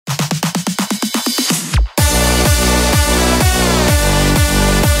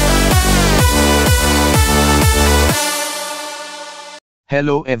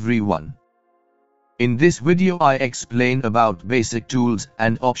Hello everyone. In this video I explain about basic tools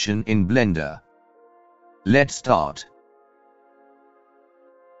and option in Blender. Let's start.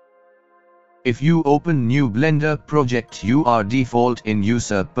 If you open new Blender project, you are default in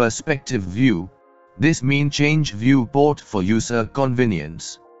user perspective view. This means change viewport for user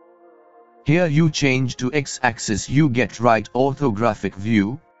convenience. Here you change to x-axis, you get right orthographic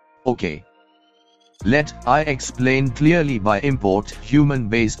view. Okay. Let I explain clearly by import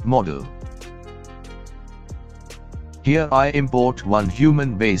human-based model. Here I import one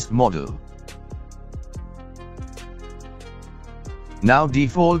human-based model. Now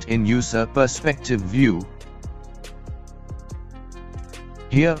default in user perspective view.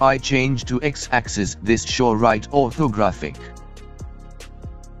 Here I change to x-axis, this show right orthographic.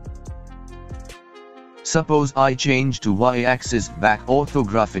 Suppose I change to y-axis back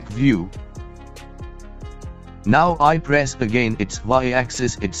orthographic view. Now I press again its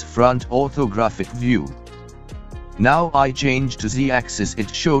y-axis, its front orthographic view. Now I change to z-axis, it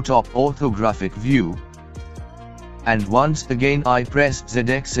show top orthographic view. And once again I press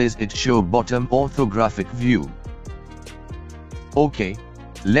z-axis, it show bottom orthographic view. Okay,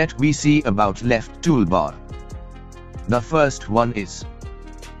 let we see about left toolbar. The first one is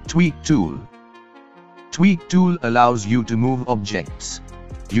Tweak tool. Tweak tool allows you to move objects.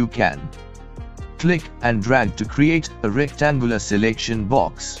 You can click and drag to create a rectangular selection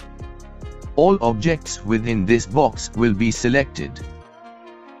box. All objects within this box will be selected.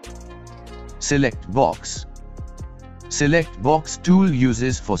 Select box. Select box tool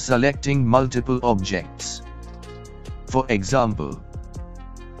uses for selecting multiple objects. For example,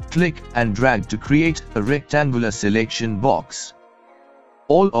 click and drag to create a rectangular selection box.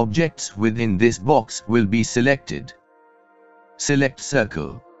 All objects within this box will be selected. Select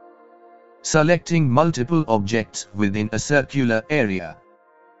circle. Selecting multiple objects within a circular area.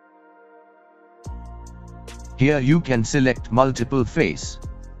 Here you can select multiple face.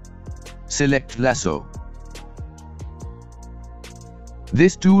 Select lasso.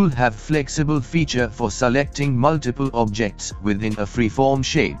 This tool have flexible feature for selecting multiple objects within a freeform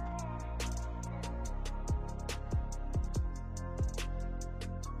shape.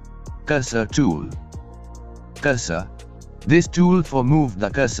 Cursor tool. Cursor. This tool for move the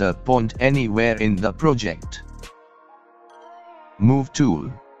cursor point anywhere in the project. Move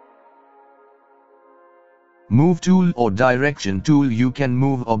tool. Move tool or direction tool, you can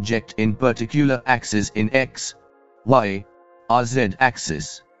move object in particular axis in X, Y, or Z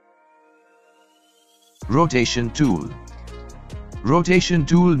axis. Rotation tool. Rotation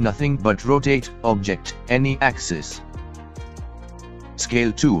tool nothing but rotate object any axis.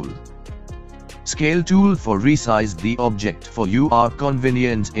 Scale tool. Scale tool for resize the object for your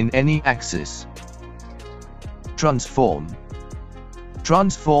convenience in any axis. Transform.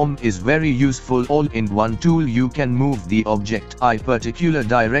 Transform is very useful all-in-one tool. You can move the object in a particular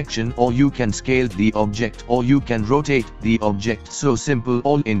direction, or you can scale the object, or you can rotate the object, so simple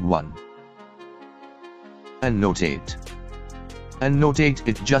all-in-one. Annotate. Annotate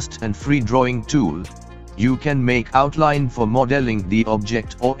it just an free drawing tool. You can make outline for modeling the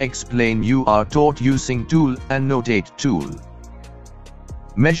object or explain you are taught using tool. Annotate tool.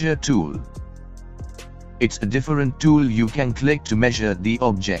 Measure tool. It's a different tool you can click to measure the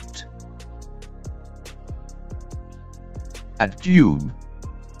object. Add cube.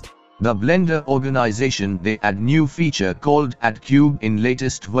 The Blender organization they add new feature called Add Cube in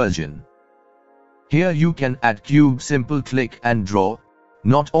latest version. Here you can add cube, simple click and draw,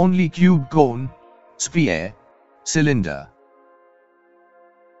 not only cube, cone, sphere, cylinder.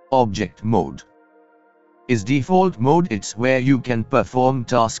 Object mode is default mode. It's where you can perform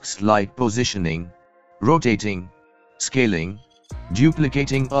tasks like positioning, rotating, scaling,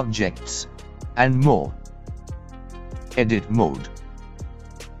 duplicating objects, and more. Edit mode.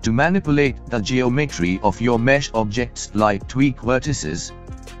 To manipulate the geometry of your mesh objects like tweak vertices,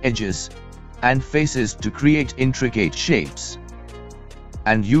 edges, and faces to create intricate shapes.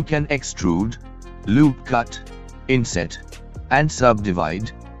 And you can extrude, loop cut, inset, and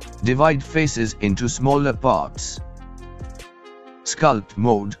subdivide, divide faces into smaller parts. Sculpt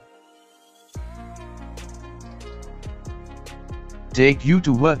mode. Take you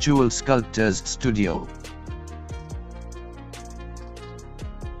to Virtual Sculptors Studio.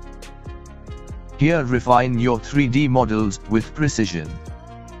 Here refine your 3D models with precision.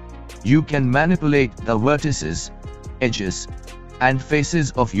 You can manipulate the vertices, edges, and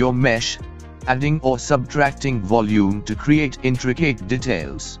faces of your mesh, adding or subtracting volume to create intricate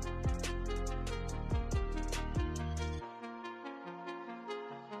details.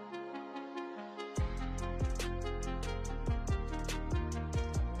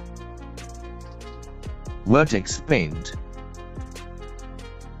 Vertex paint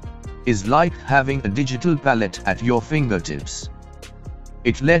is like having a digital palette at your fingertips.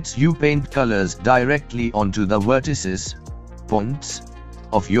 It lets you paint colors directly onto the vertices, points,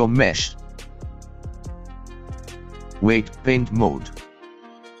 of your mesh. Weight paint mode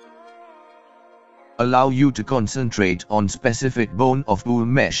allow you to concentrate on specific bone of wool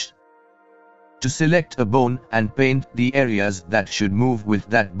mesh. To select a bone and paint the areas that should move with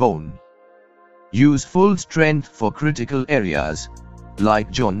that bone. Use full strength for critical areas, like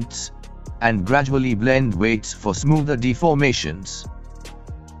joints, and gradually blend weights for smoother deformations.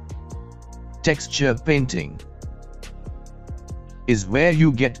 Texture painting is where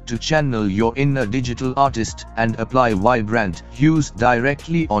you get to channel your inner digital artist and apply vibrant hues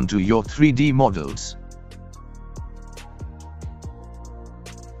directly onto your 3D models.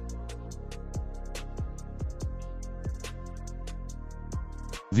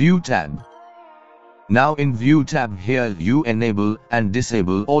 View tab. Now in View tab here you enable and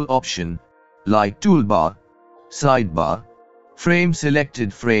disable all options like toolbar, sidebar, frame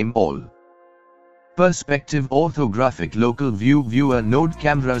selected, frame all. Perspective, orthographic, local view, viewer, node,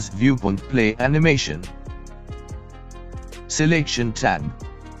 cameras, viewpoint, play, animation. Selection tab.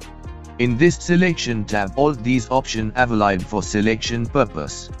 In this selection tab all these options are valid for selection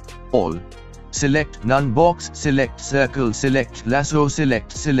purpose. All. Select none box, select circle, select lasso,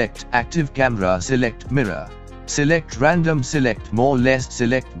 select active camera, select mirror, select random, select more less,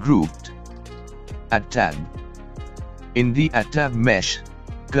 select grouped. Add tab. In the Add tab mesh,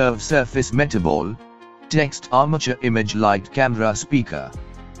 curve surface metaball, text armature image light camera speaker.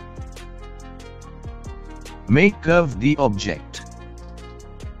 Make curve the object.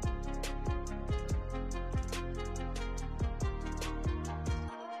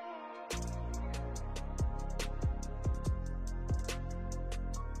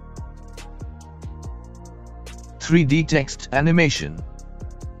 (3D text animation)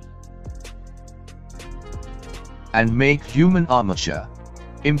 and make human armature.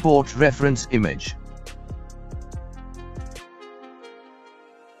 Import reference image.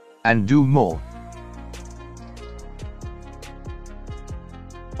 And do more.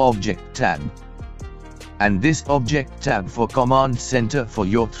 Object tab. And this object tab for command center for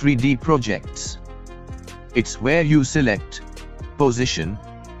your 3D projects. It's where you select, position,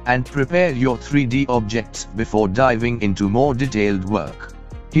 and prepare your 3D objects before diving into more detailed work.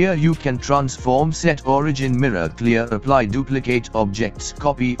 Here you can transform, set origin, mirror, clear, apply, duplicate objects,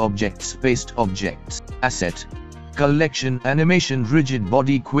 copy objects, paste objects, asset, collection, animation, rigid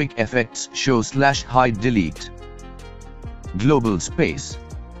body, quick effects, show, hide, delete. Global space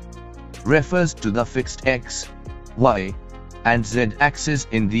refers to the fixed X, Y, and Z axis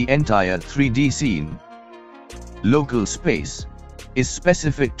in the entire 3D scene. Local space is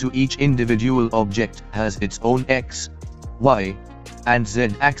specific to each individual object, has its own X, Y, and Z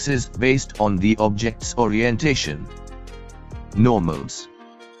axis based on the object's orientation. Normals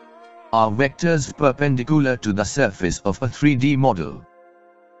are vectors perpendicular to the surface of a 3D model.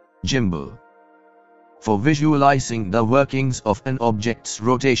 Gimbal for visualizing the workings of an object's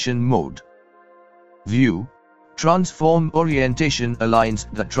rotation mode. View transform orientation aligns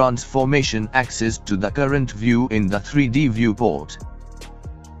the transformation axis to the current view in the 3D viewport.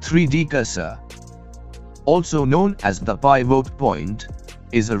 3D cursor, also known as the pivot point,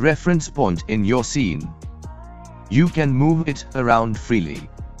 is a reference point in your scene. You can move it around freely.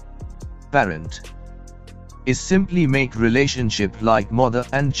 Parent is simply make relationship like mother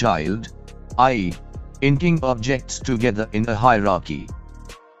and child, i.e., inking objects together in a hierarchy.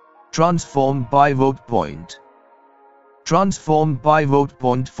 Transform pivot point. Transform pivot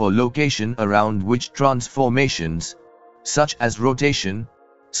point for location around which transformations, such as rotation,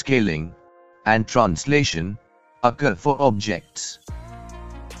 scaling, and translation, occur for objects.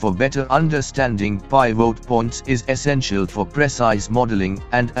 For better understanding, pivot points is essential for precise modeling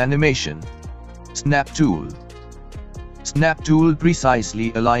and animation. Snap tool. Snap tool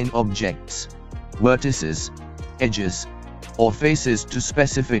precisely align objects, vertices, edges, or faces to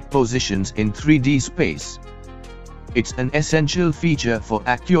specific positions in 3D space. It's an essential feature for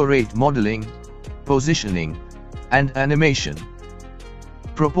accurate modeling, positioning, and animation.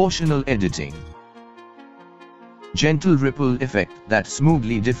 Proportional editing. Gentle ripple effect that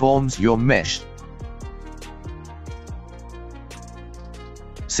smoothly deforms your mesh.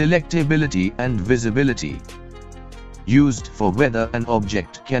 Selectability and visibility. Used for whether an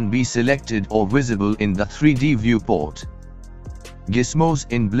object can be selected or visible in the 3D viewport. Gizmos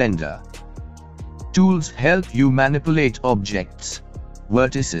in Blender. Tools help you manipulate objects,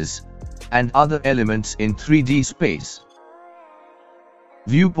 vertices, and other elements in 3D space.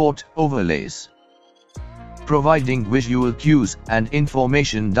 Viewport overlays. providing visual cues and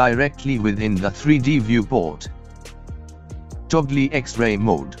information directly within the 3D viewport. Toggle X-ray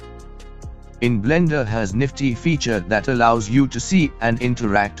mode. In Blender has nifty feature that allows you to see and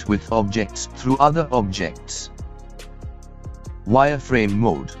interact with objects through other objects. Wireframe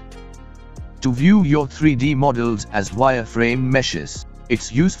mode. To view your 3D models as wireframe meshes,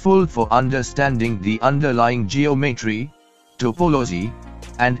 it's useful for understanding the underlying geometry, topology,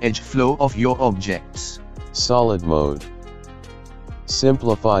 and edge flow of your objects. Solid mode.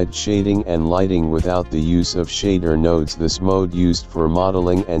 Simplified shading and lighting without the use of shader nodes. This mode used for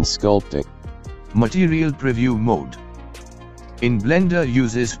modeling and sculpting. Material preview mode. In Blender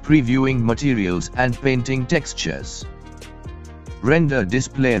uses previewing materials and painting textures. Render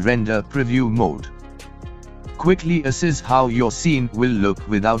display render preview mode. Quickly assess how your scene will look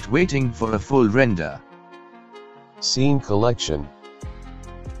without waiting for a full render. Scene collection.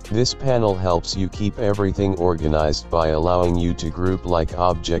 This panel helps you keep everything organized by allowing you to group like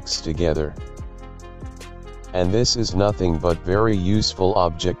objects together. And this is nothing but very useful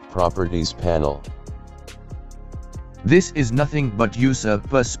object properties panel. This is nothing but user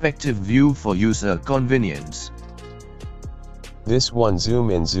perspective view for user convenience. This one zoom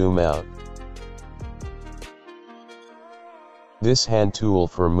in zoom out. This hand tool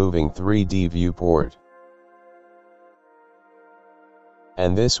for moving 3D viewport.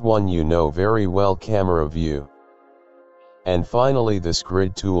 And this one you know very well, camera view. And finally this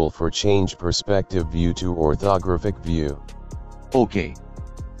grid tool for change perspective view to orthographic view. Okay.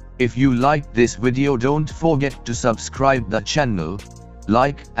 If you liked this video, don't forget to subscribe the channel,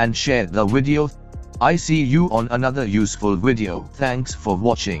 like and share the video. I see you on another useful video. Thanks for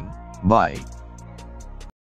watching. Bye.